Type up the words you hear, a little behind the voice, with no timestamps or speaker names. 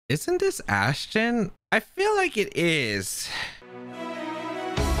Isn't this Ashton? I feel like it is.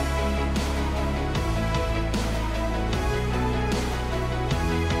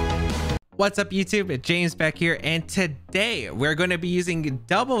 What's up YouTube? It's James Baek here, and today we're going to be using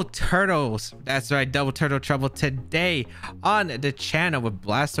double turtles. That's right, double turtle trouble today on the channel with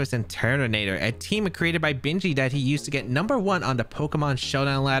Blastoise and Turtonator, a team created by Benji that he used to get #1 on the Pokemon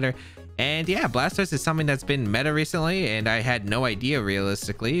Showdown ladder. And yeah, Blastoise is something that's been meta recently, and I had no idea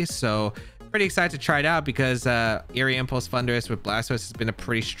realistically, so pretty excited to try it out because Eerie Impulse Thundurus with Blastoise has been a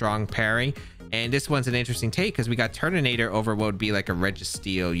pretty strong pairing. And this one's an interesting take because we got Turtonator over what would be like a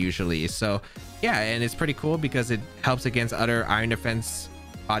Registeel usually. So yeah, and it's pretty cool because it helps against other Iron Defense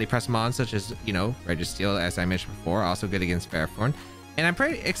body press mons such as, you know, Registeel, as I mentioned before, also good against Ferrothorn. And I'm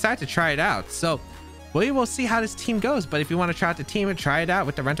pretty excited to try it out. So we will see how this team goes. But if you want to try out the team and try it out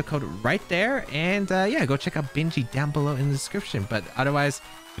with the rental code right there. And yeah, go check out Benji down below in the description. But otherwise,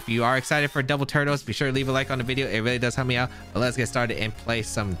 if you are excited for double turtles, be sure to leave a like on the video. It really does help me out. But let's get started and play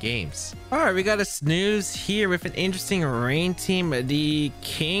some games. All right, we got a snooze here with an interesting rain team. The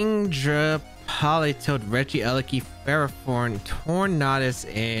Kingdra, Politoed, Regieleki, Ferrothorn, Tornadus,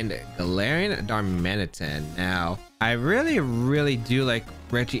 and Galarian Darmanitan. Now, I really do like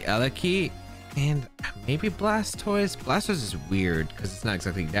Regieleki and maybe Blastoise. Blastoise is weird because it's not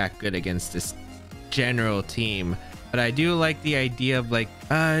exactly that good against this general team. But I do like the idea of like,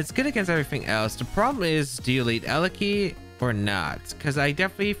 it's good against everything else. The problem is, do you lead Eleki or not? Because I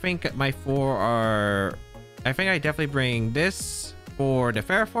definitely think my four are... I think I definitely bring this for the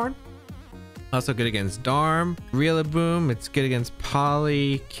Ferrothorn. Also good against Darm. Rillaboom, it's good against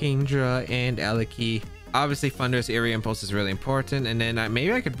Poly, Kingdra, and Eleki. Obviously, Thundurus Eerie Impulse is really important. And then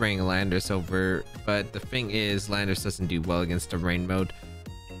maybe I could bring Landorus over. But the thing is, Landorus doesn't do well against the rain mode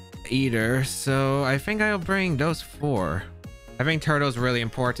either, so I think I'll bring those four. Having Turtle's really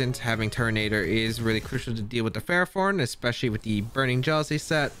important. Having Turtonator is really crucial to deal with the Ferrothorn, especially with the Burning Jealousy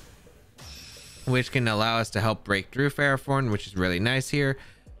set, which can allow us to help break through Ferrothorn, which is really nice here.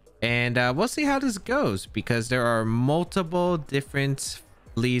 And we'll see how this goes because there are multiple different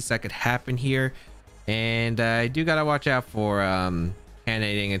leads that could happen here, and I do gotta watch out for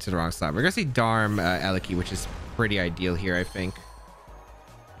candidating into the wrong slot. We're gonna see Darm Eleki, which is pretty ideal here, I think.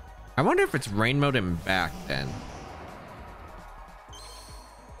 I wonder if it's rain mode and back then.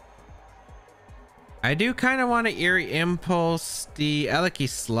 I do kind of want to Eerie Impulse the Eleki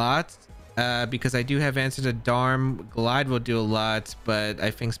slot because I do have answer to Darm. Glide will do a lot, but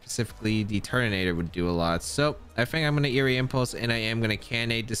I think specifically the Turtonator would do a lot. So I think I'm going to Eerie Impulse and I am going to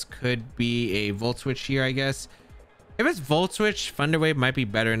Cannate. This could be a Volt Switch here, I guess. If it's Volt Switch, Thunder Wave might be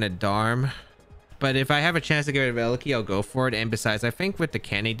better than a Darm. But if I have a chance to get rid of Eleki, I'll go for it. And besides, I think with the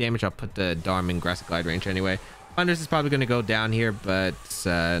Cannate damage, I'll put the Darm in Grassy Glide range anyway. Thundurus is probably going to go down here, but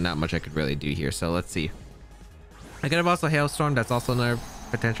not much I could really do here. So let's see. I could have also Hailstorm. That's also another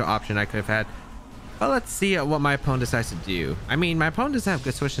potential option I could have had. But let's see what my opponent decides to do. I mean, my opponent doesn't have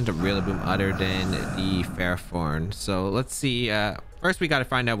good switch into Rillaboom other than the Ferrothorn. So let's see. First, we got to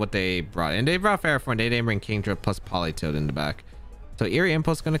find out what they brought. And they brought Ferrothorn. They didn't bring Kingdra plus Politoed in the back. So Eerie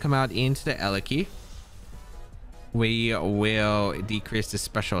Impulse is going to come out into the Eleki. We will decrease the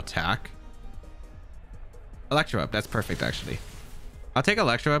special attack. Electro Up, that's perfect actually. I'll take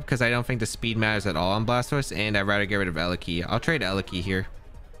Electro Up because I don't think the speed matters at all on Blastoise, and I'd rather get rid of Eleki. I'll trade Eleki here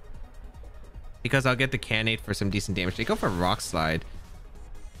because I'll get the Cannate for some decent damage. They go for Rock Slide.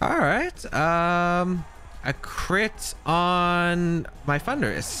 All right. A crit on my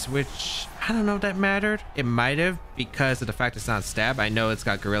Thundurus, which I don't know if that mattered. It might have because of the fact it's not stab. I know it's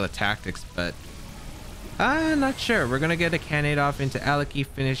got Guerrilla Tactics, but I'm not sure. We're gonna get a Cannate off into Eleki,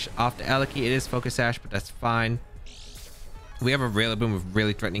 finish off the Eleki. It is Focus Sash, but that's fine. We have a Rillaboom with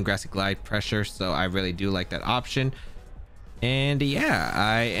really threatening Grassy Glide pressure, so I really do like that option. And yeah,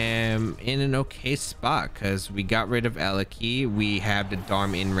 I am in an okay spot because we got rid of Eleki. We have the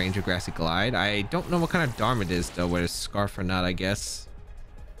Darm in range of Grassy Glide. I don't know what kind of Darm it is though, whether it's Scarf or not, I guess.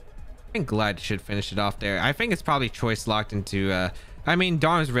 I think Glide should finish it off there. I think it's probably choice locked into I mean,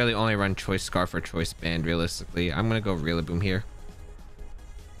 Darms really only run Choice Scarf or Choice Band realistically. I'm gonna go Rillaboom here.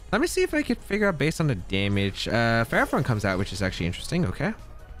 Let me see if I can figure out based on the damage. Ferrothorn comes out, which is actually interesting. Okay.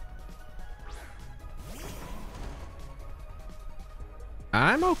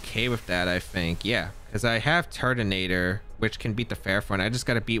 I'm okay with that, I think. Yeah, because I have Turtonator, which can beat the Ferrothorn. I just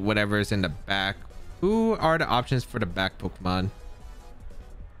got to beat whatever's in the back. Who are the options for the back Pokemon?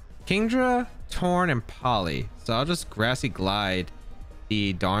 Kingdra, Torn, and Poly. So I'll just Grassy Glide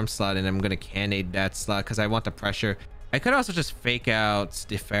the Darm slot, and I'm going to Cannate that slot because I want the pressure. I could also just fake out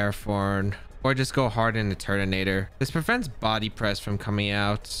the Ferrothorn or just go hard in the Turtonator. This prevents body press from coming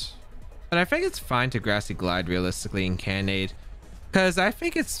out, but I think it's fine to Grassy Glide realistically in Cannade, because I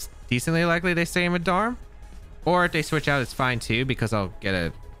think it's decently likely they stay in with Darm, or if they switch out it's fine too, because I'll get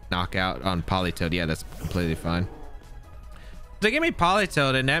a knockout on Politoed. Yeah, that's completely fine. They give me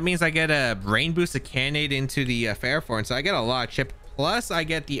Politoed, and that means I get a Rain Boost of Cannade into the Fairforn, so I get a lot of chip, plus I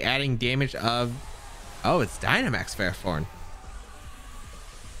get the adding damage of, oh, it's Dynamax Fairforn.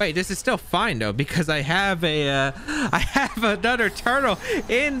 Wait, this is still fine though, because I have a I have another turtle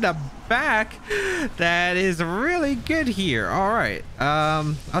in the back that is really good here. All right,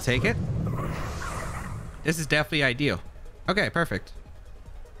 I'll take it. This is definitely ideal. Okay, perfect.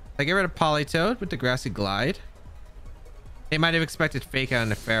 I get rid of Politoed with the Grassy Glide. They might have expected Fake Out on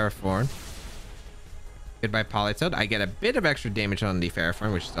the Fairforn. Goodbye Politoed. I get a bit of extra damage on the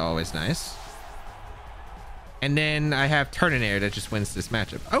Fairforn, which is always nice. And then I have Turtonator that just wins this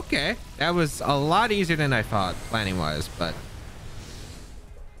matchup. Okay, that was a lot easier than I thought planning wise, but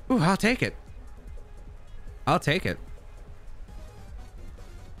ooh, I'll take it. I'll take it.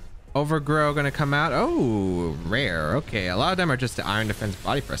 Overgrow gonna come out. Oh, rare. Okay, a lot of them are just the Iron Defense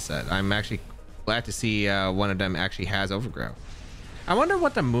Body Press set. I'm actually glad to see one of them actually has Overgrow. I wonder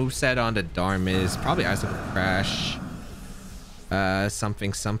what the moveset on the Darm is. Probably Icicle Crash.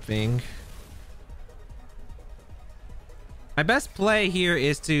 Something. My best play here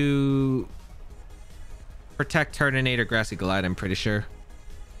is to protect Turtonator Grassy Glide, I'm pretty sure.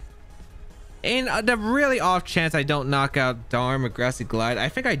 And the really off chance I don't knock out Darm or Grassy Glide, I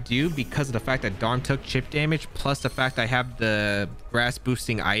think I do because of the fact that Darm took chip damage, plus the fact I have the grass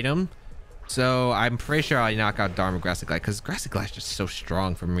boosting item. So I'm pretty sure I knock out Darm or Grassy Glide, because Grassy Glide is just so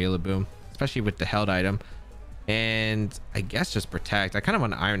strong from Rillaboom, especially with the held item. And I guess just protect. I kind of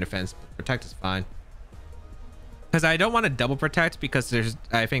want Iron Defense, but protect is fine. Because I don't want to double protect, because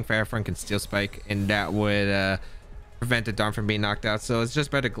I think Fairforn can Steel Spike, and that would prevent the Darm from being knocked out. So it's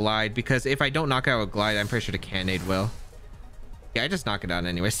just better Glide, because if I don't knock out a Glide, I'm pretty sure the Cannade will. Yeah, I just knock it out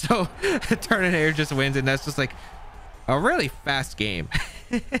anyway. So Turtonator just wins, and that's just like a really fast game.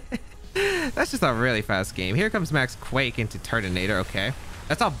 That's just a really fast game. Here comes Max Quake into Turtonator. Okay,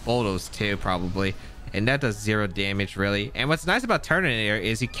 that's all Bulldoze too, probably, and that does 0 damage really. And what's nice about Turtonator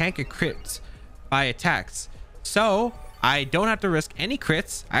is you can't get crits by attacks. So I don't have to risk any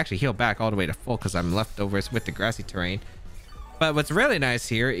crits. I actually heal back all the way to full because I'm leftovers with the grassy terrain. But what's really nice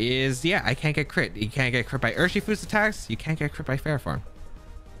here is, yeah, I can't get crit. You can't get crit by Urshifu's attacks. You can't get crit by Fairforn.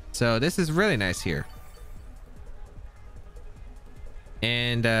 So this is really nice here.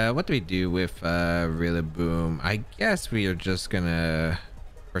 And what do we do with Rillaboom? I guess we are just gonna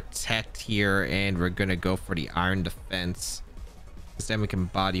protect here, and we're gonna go for the Iron Defense. Then we can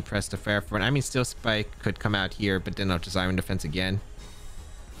body press the Fairforn. I mean, Steel Spike could come out here, but then I'll just Iron Defense again.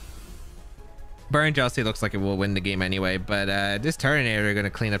 Burn Jealousy looks like it will win the game anyway, but this Turtonator are going to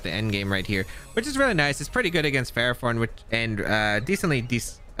clean up the end game right here, which is really nice. It's pretty good against Fairforn, and decently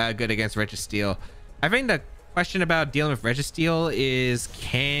good against Registeel. I think the question about dealing with Registeel is,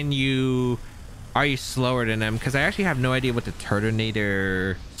 are you slower than them? Because I actually have no idea what the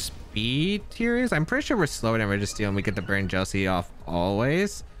Turtonator speed tier is. I'm pretty sure we're slower than Registeel, and we get the Burn Jealousy off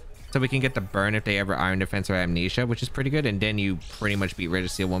always, so we can get the burn if they ever Iron Defense or Amnesia, which is pretty good. And then you pretty much beat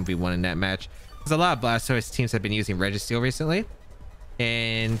Registeel 1v1 in that match, because a lot of Blastoise teams have been using Registeel recently.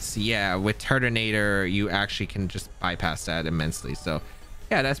 And yeah, with Turtonator you actually can just bypass that immensely. So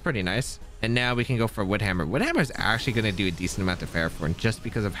yeah, that's pretty nice. And now we can go for Woodhammer. Woodhammer is actually going to do a decent amount of Fairforn, just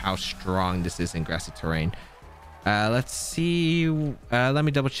because of how strong this is in grassy terrain. Let's see. Let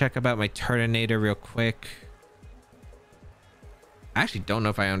me double check about my Turtonator real quick. I actually don't know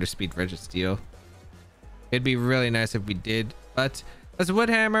if I underspeed Registeel. It'd be really nice if we did, but let's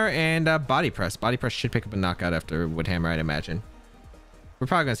Woodhammer and Body Press. Body Press should pick up a knockout after Woodhammer, I'd imagine. We're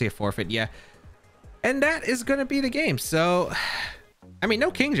probably gonna see a forfeit, yeah. And that is gonna be the game. So, I mean,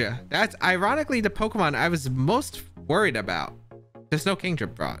 no Kingdra. That's ironically the Pokemon I was most worried about. There's no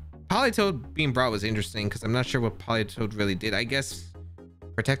Kingdra brought. Politoed being brought was interesting, because I'm not sure what Politoed really did. I guess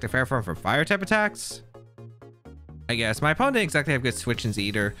protect the Fairforn from fire type attacks. I guess my opponent didn't exactly have good switch-ins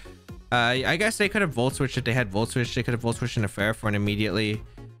either. I guess they could have Volt Switched if they had Volt Switch. They could have Volt Switched into Fairforn immediately,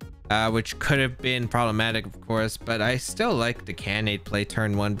 which could have been problematic, of course. But I still like the Cannade play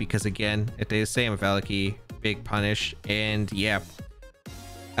turn 1, because again, if they stay with Valaki, big punish. And yeah,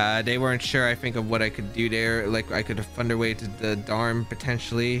 they weren't sure, I think, of what I could do there. Like, I could have Thunder Waved the Darm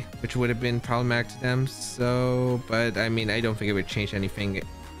potentially, which would have been problematic to them. So, but I mean, I don't think it would change anything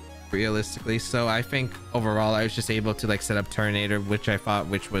realistically. So I think overall I was just able to like set up Turtonator,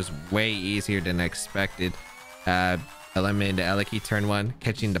 which was way easier than I expected. eliminating the Eliki turn 1,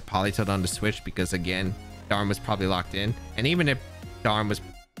 catching the Politoed on the switch because again, Darm was probably locked in. And even if Darm was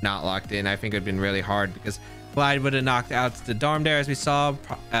not locked in, I think it would have been really hard because Glide would have knocked out the Darm there as we saw.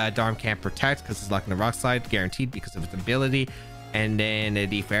 Darm can't protect because it's locking the Rock Slide, guaranteed because of its ability. And then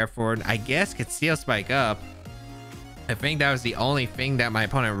the Fair Forward, I guess, could Steel Spike up. I think that was the only thing that my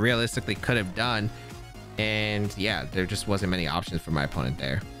opponent realistically could have done. And yeah, there just wasn't many options for my opponent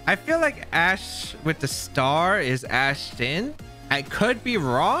there. I feel like Ash with the star is Ashed in. I could be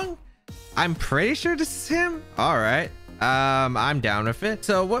wrong. I'm pretty sure this is him. All right. I'm down with it.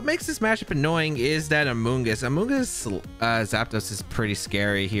 So what makes this matchup annoying is that Amoonguss Zapdos is pretty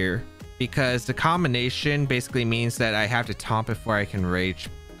scary here because the combination basically means that I have to taunt before I can rage,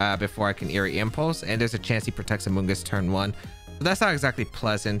 before I can Eerie Impulse, and there's a chance he protects Amoonguss turn 1. So that's not exactly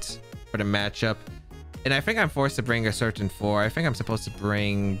pleasant for the matchup. And I think I'm forced to bring a certain 4. I think I'm supposed to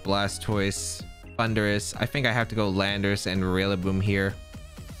bring Blastoise, Thundurus. I think I have to go Landorus and Rillaboom here,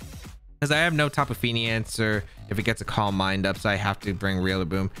 because I have no Tapu Fini answer if it gets a Calm Mind up, so I have to bring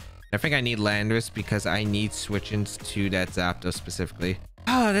Rillaboom. I think I need Landorus because I need switch-ins to that Zapdos specifically.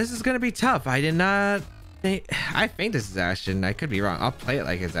 Oh, this is gonna be tough. I did not think... I think this is Ashton. I could be wrong. I'll play it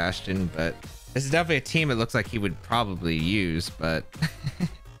like it's Ashton, but this is definitely a team it looks like he would probably use, but...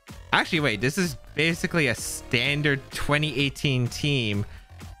 Actually, wait, this is basically a standard 2018 team.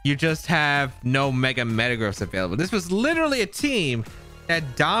 You just have no Mega Metagross available. This was literally a team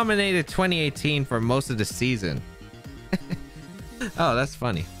that dominated 2018 for most of the season. Oh, that's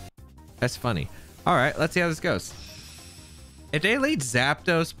funny. That's funny. All right, let's see how this goes. If they lead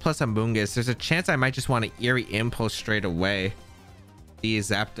Zapdos plus Amoonguss, there's a chance I might just want to Eerie Impulse straight away. The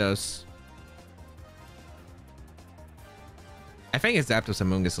Zapdos. I think it's Zapdos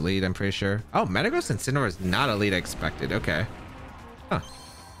Amoonguss lead, I'm pretty sure. Oh, Metagross Incineroar is not a lead I expected. Okay. Huh.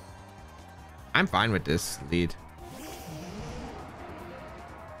 I'm fine with this lead.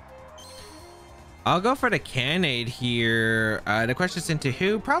 I'll go for the Cannade here. The question's into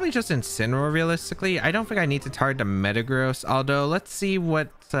who? Probably just Incineroar, realistically. I don't think I need to target the Metagross, although let's see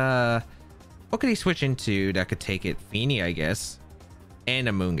what could he switch into that could take it? Fini, I guess. And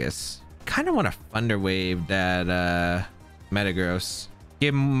Amoonguss. Kind of want to Thunder Wave that Metagross.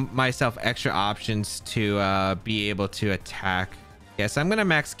 Give myself extra options to be able to attack. Yes, I'm gonna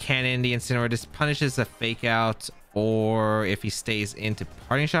max Cannon the Incineroar. This punishes a Fake Out, or if he stays into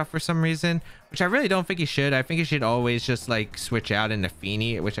Parting Shot for some reason, which I really don't think he should. I think he should always just like switch out into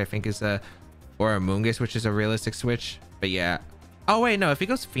Fini, which I think is or Amoonguss, which is a realistic switch. But yeah. Oh wait, no, if he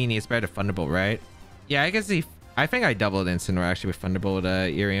goes Fini, it's better to Thunderbolt, right? Yeah, I guess I think I doubled Incineroar actually with Thunderbolt,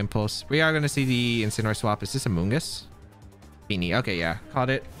 Eerie Impulse. We are gonna see the Incineroar swap. Is this Amoonguss? Fini. Okay, yeah, caught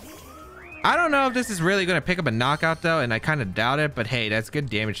it. I don't know if this is really gonna pick up a knockout though, and I kind of doubt it, but hey, that's good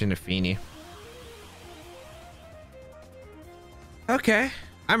damage into Fini. Okay,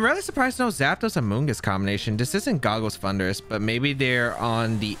 I'm really surprised no Zapdos Amoonguss combination. This isn't Goggles Thundurus, but maybe they're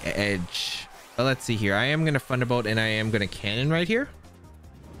on the edge. But let's see here. I am gonna Thunderbolt and I am gonna Cannon right here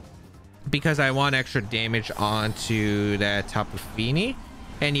because I want extra damage onto that Tapu Fini.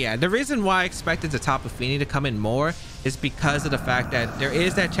 And yeah, the reason why I expected the Tapu Fini to come in more is because of the fact that there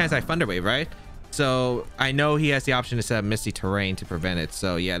is that chance I Thunder Wave, right? So I know he has the option to set up Misty Terrain to prevent it.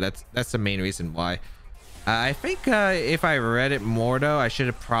 So yeah, that's the main reason why. I think if I read it more though, I should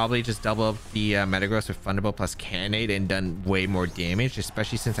have probably just doubled up the Metagross with Thunderbolt plus Cannade and done way more damage,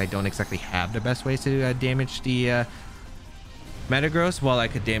 especially since I don't exactly have the best ways to damage the Metagross while I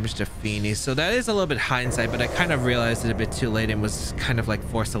could damage the Fini. So that is a little bit hindsight, but I kind of realized it a bit too late and was kind of like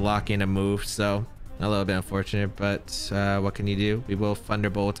forced to lock in a move. So a little bit unfortunate, but what can you do? We will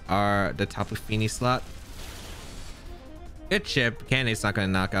Thunderbolt the Tapu Fini slot. Good chip. Cannade's not going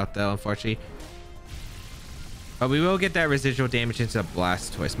to knock out though, unfortunately. But we will get that residual damage into the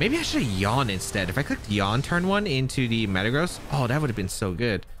Blastoise. Maybe I should have Yawn instead. If I clicked Yawn turn 1 into the Metagross, oh, that would have been so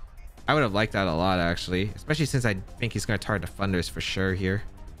good. I would have liked that a lot, actually. Especially since I think he's going to target the Thundurus for sure here.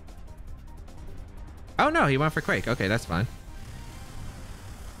 Oh, no, he went for Quake. Okay, that's fine.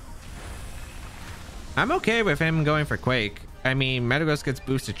 I'm okay with him going for Quake. I mean, Metagross gets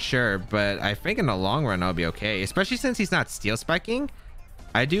boosted, sure, but I think in the long run, I'll be okay. Especially since he's not Steel Spiking.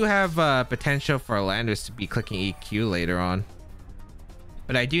 I do have potential for Landorus to be clicking EQ later on.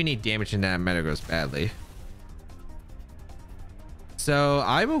 But I do need damage in that Metagross badly. So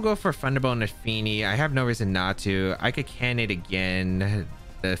I will go for Thunderbolt and Fini. I have no reason not to. I could Cannade again,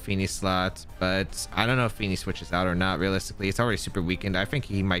 the Fini slot, but I don't know if Fini switches out or not. Realistically, it's already super weakened. I think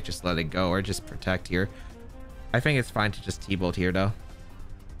he might just let it go or just protect here. I think it's fine to just T-Bolt here though.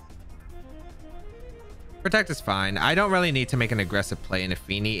 Protect is fine. I don't really need to make an aggressive play in a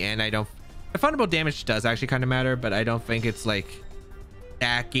Fini, and I don't The fundamental damage does actually kind of matter, but I don't think it's like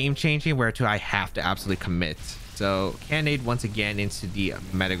that game changing where I have to absolutely commit. So Cannonade once again into the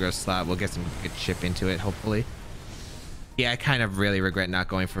Metagross slot. We'll get some good chip into it, hopefully. Yeah, I kind of really regret not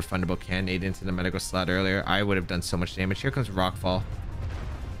going for fundable Cannonade into the Metagross slot earlier. I would have done so much damage. Here comes Rockfall.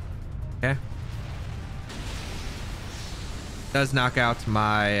 Okay. Does knock out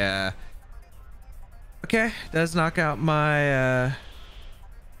my okay, does knock out my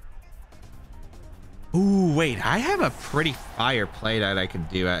ooh, wait, I have a pretty fire play that I could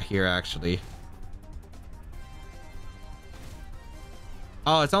do out here actually.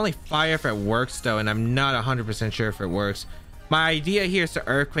 Oh, it's only fire if it works though, and I'm not 100% sure if it works. My idea here is to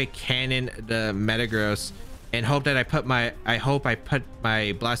Earthquake Cannon the Metagross and hope that I put my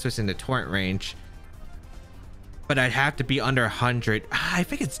Blastoise in the Torrent range. But I'd have to be under 100. I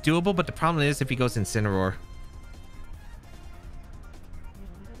think it's doable, but the problem is if he goes Incineroar.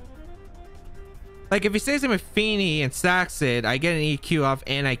 Like if he stays in with Feeny and stacks it, I get an EQ off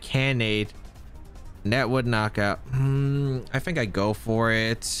and I Cannonade. And that would knock out. I think I go for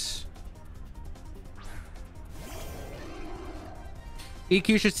it.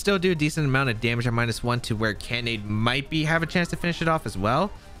 EQ should still do a decent amount of damage at -1 to where Cannonade might have a chance to finish it off as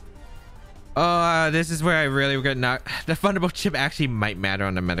well. Oh, this is where I really regret not. The fundable chip actually might matter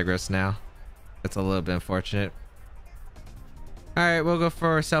on the Metagross now. That's a little bit unfortunate. All right, we'll go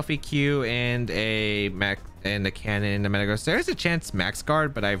for self EQ and a max and the cannon in the Metagross. There is a chance max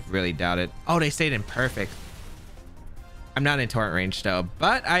guard, but I really doubt it. Oh, they stayed in perfect. I'm not in torrent range though,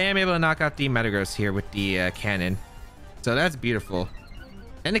 but I am able to knock out the Metagross here with the cannon. So that's beautiful.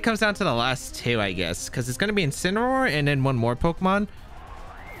 And it comes down to the last two, I guess, because it's going to be Incineroar and then one more Pokemon.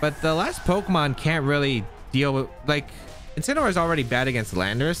 But the last Pokemon can't really deal with, like, Incineroar is already bad against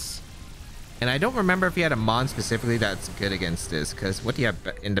Landorus. And I don't remember if he had a Mon specifically that's good against this, because what do you have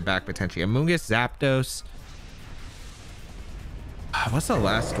in the back potentially? Amoonguss, Zapdos. What's the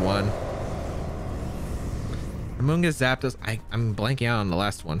last one? Amoonguss, Zapdos. I'm blanking out on the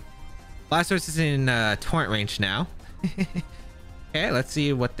last one. Blastoise is in torrent range now. Okay, let's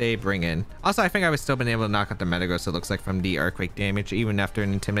see what they bring in. Also, I think I would still been able to knock out the Metagross, it looks like, from the Earthquake damage, even after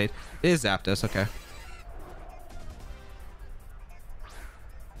an Intimidate. It is Zapdos, okay.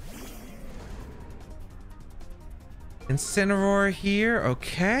 Incineroar here,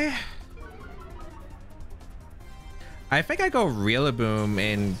 okay. I think I go Rillaboom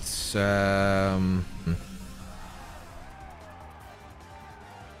and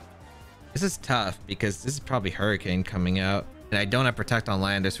this is tough because this is probably Hurricane coming out. And I don't have Protect on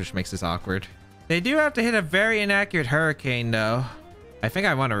Landis, which makes this awkward. They do have to hit a very inaccurate Hurricane, though. I think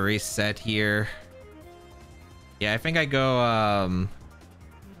I want to reset here. Yeah, I think I go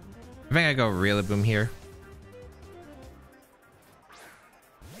Rillaboom here.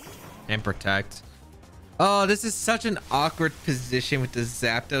 And Protect. Oh, this is such an awkward position with the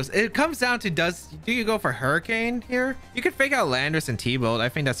Zapdos. It comes down to do you go for Hurricane here? You could fake out Landorus and T-Bolt. I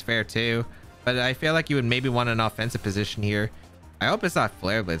think that's fair too. But I feel like you would maybe want an offensive position here. I hope it's not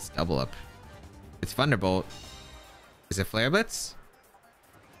Flare Blitz double up. It's Thunderbolt. Is it Flare Blitz?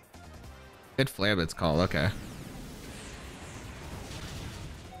 Good Flare Blitz call, okay.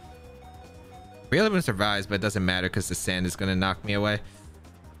 Rillaboom survives, but it doesn't matter because the sand is going to knock me away.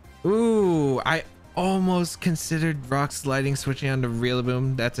 Ooh, I almost considered Rock Sliding switching on to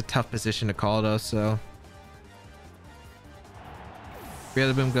Rillaboom. That's a tough position to call though, so.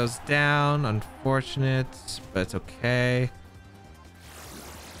 Rillaboom goes down, unfortunate, but it's okay.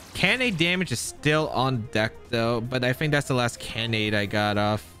 Cannonade damage is still on deck though, but I think that's the last Cannonade I got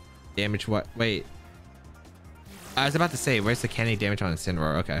off. Damage what? Wait. I was about to say, where's the Cannonade damage on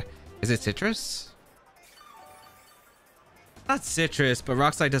Incineroar? Okay. Is it Citrus? Not Citrus, but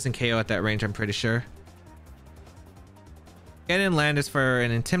Rock Slide doesn't KO at that range, I'm pretty sure. Get in Landis for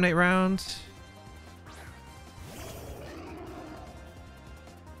an Intimidate round.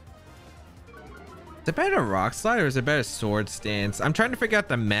 Is it better Rock Slide or is it better Sword Stance? I'm trying to figure out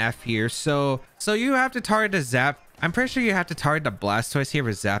the math here. So you have to target the Zap. I'm pretty sure you have to target the Blastoise here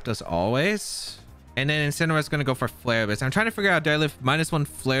with Zapdos always. And then Incineroar is going to go for Flare Blitz. I'm trying to figure out, do I lift -1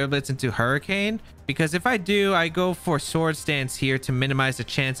 Flare Blitz into Hurricane? Because if I do, I go for Sword Stance here to minimize the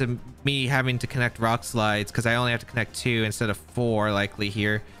chance of me having to connect Rock Slides, because I only have to connect 2 instead of 4 likely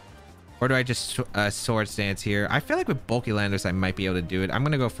here. Or do I just Sword Stance here? I feel like with Bulky Landers, I might be able to do it. I'm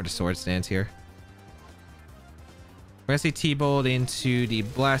going to go for the Sword Stance here. We're gonna see T-Bolt into the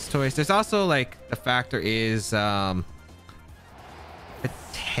Blastoise. There's also like the factor is a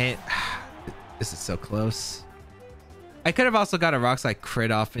 10. This is so close. I could have also got a Rock Slide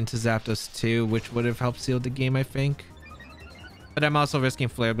crit off into Zapdos too, which would have helped seal the game, I think. But I'm also risking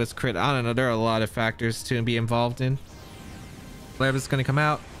Flare Blitz crit. I don't know. There are a lot of factors to be involved in. Flare Blitz is going to come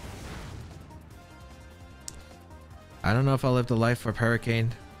out. I don't know if I'll live the life of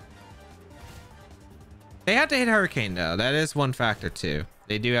Hurricane. They have to hit Hurricane though. That is one factor too.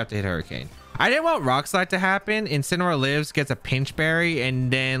 They do have to hit Hurricane. I didn't want Rock Slide to happen. Incineroar lives, gets a Pinch Berry, and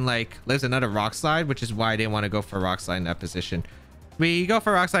then like lives another Rock Slide, which is why I didn't want to go for Rock Slide in that position. We go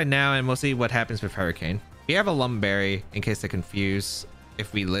for Rock Slide now, and we'll see what happens with Hurricane. We have a Lumberry in case they confuse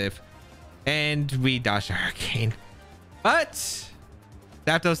if we live, and we dodge the Hurricane. But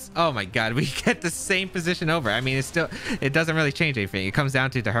Zapdos, oh my god, we get the same position over. I mean, it doesn't really change anything. It comes down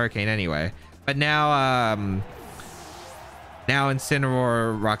to the Hurricane anyway. But now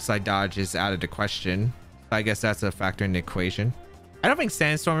Incineroar Rock Slide dodge is out of the question. So I guess that's a factor in the equation. I don't think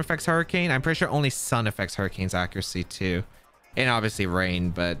Sandstorm affects Hurricane. I'm pretty sure only Sun affects Hurricane's accuracy too. And obviously Rain,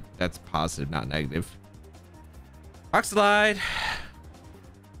 but that's positive, not negative. Rock Slide.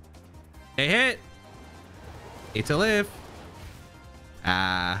 They hit. Need to live.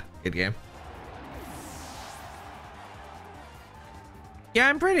 Good game. Yeah,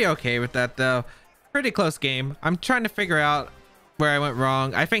 I'm pretty okay with that though. Pretty close game. I'm trying to figure out where I went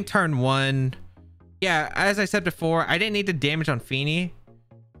wrong. I think turn 1. Yeah, as I said before, I didn't need the damage on Feeny.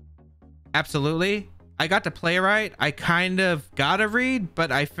 Absolutely. I got the play right. I kind of got a read,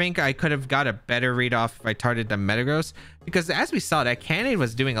 but I think I could have got a better read off if I targeted the Metagross, because as we saw, that Cannade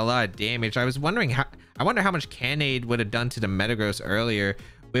was doing a lot of damage. I was wondering I wonder how much Cannade would have done to the Metagross earlier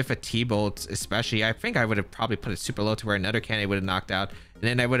with a T-Bolt, especially. I think I would have probably put it super low to where another Cannade would have knocked out, and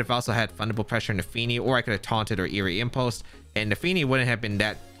then I would have also had Fundable Pressure in the Feeny, or I could have taunted or Eerie Impulse, and the Feeny wouldn't have been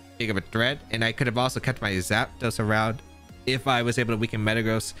that big of a threat, and I could have also kept my Zapdos around if I was able to weaken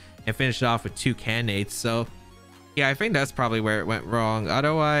Metagross and finish it off with 2 Cannades. So yeah, I think that's probably where it went wrong.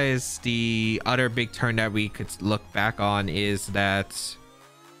 Otherwise, the other big turn that we could look back on is that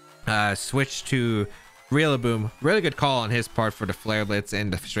switch to Rillaboom. Really good call on his part for the Flare Blitz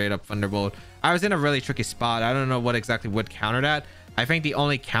and the straight up Thunderbolt. I was in a really tricky spot. I don't know what exactly would counter that. I think the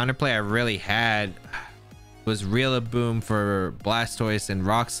only counterplay I really had was Rillaboom for Blastoise and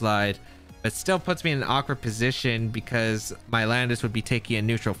Rock Slide, but still puts me in an awkward position because my Landis would be taking a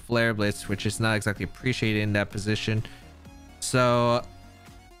neutral Flare Blitz, which is not exactly appreciated in that position. So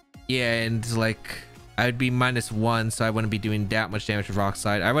yeah, and like I'd be -1, so I wouldn't be doing that much damage with Rock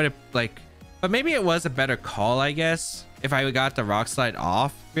Slide. I would have like, but maybe it was a better call, I guess, if I got the Rock Slide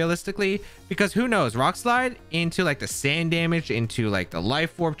off realistically, because who knows, Rock Slide into like the sand damage, into like the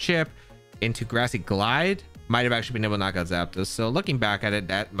Life Orb chip, into Grassy Glide might have actually been able to knock out Zapdos. So looking back at it,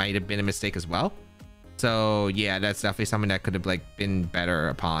 that might have been a mistake as well. So yeah, that's definitely something that could have like been better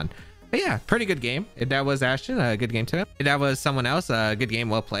upon. But yeah, pretty good game. If that was Ashton, a good game to him. If that was someone else, a good game,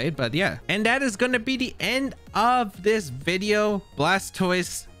 well played. But yeah, and that is going to be the end of this video.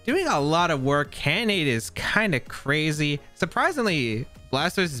 Blastoise doing a lot of work. Cannade is kind of crazy. Surprisingly,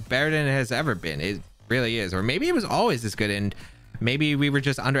 Blastoise is better than it has ever been. It really is. Or maybe it was always this good, and maybe we were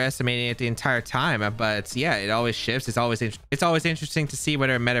just underestimating it the entire time. But yeah, it always shifts. It's always interesting to see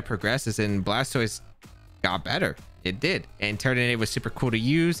whether meta progresses, and Blastoise got better. It did, and Turtonator was super cool to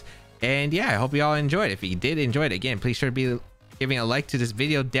use. And yeah, I hope you all enjoyed. If you did enjoy it, again, please sure to be giving a like to this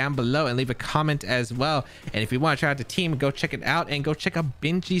video down below and leave a comment as well. And if you want to try out the team, go check it out and go check out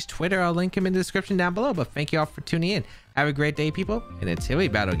Benji's Twitter. I'll link him in the description down below. But thank you all for tuning in. Have a great day, people, and until we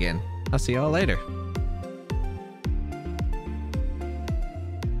battle again, I'll see you all later.